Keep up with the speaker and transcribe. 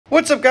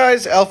What's up,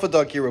 guys? Alpha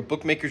Dog here with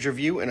Bookmakers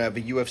Review, and I have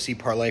a UFC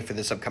parlay for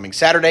this upcoming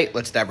Saturday.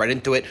 Let's dive right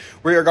into it.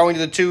 We are going to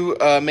the two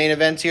main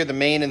events here, the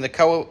main and the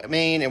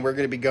co-main, and we're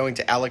going to be going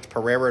to Alex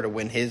Pereira to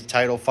win his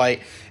title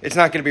fight. It's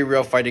not going to be a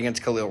real fight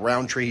against Khalil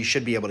Rountree. He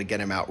should be able to get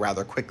him out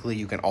rather quickly.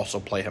 You can also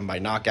play him by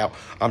knockout.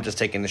 I'm just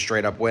taking the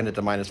straight-up win at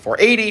the minus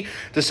 480.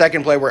 The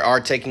second play we are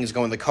taking is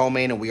going the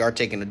co-main, and we are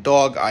taking the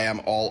dog. I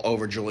am all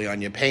over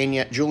Julianna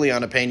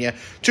Peña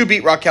to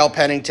beat Raquel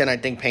Pennington. I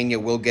think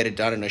Peña will get it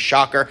done in a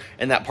shocker,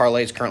 and that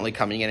parlay is currently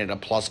coming in at a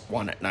plus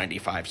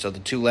 195. So the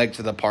two legs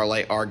of the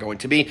parlay are going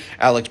to be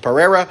Alex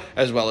Pereira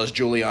as well as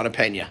Julianna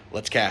Peña.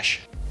 Let's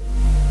cash.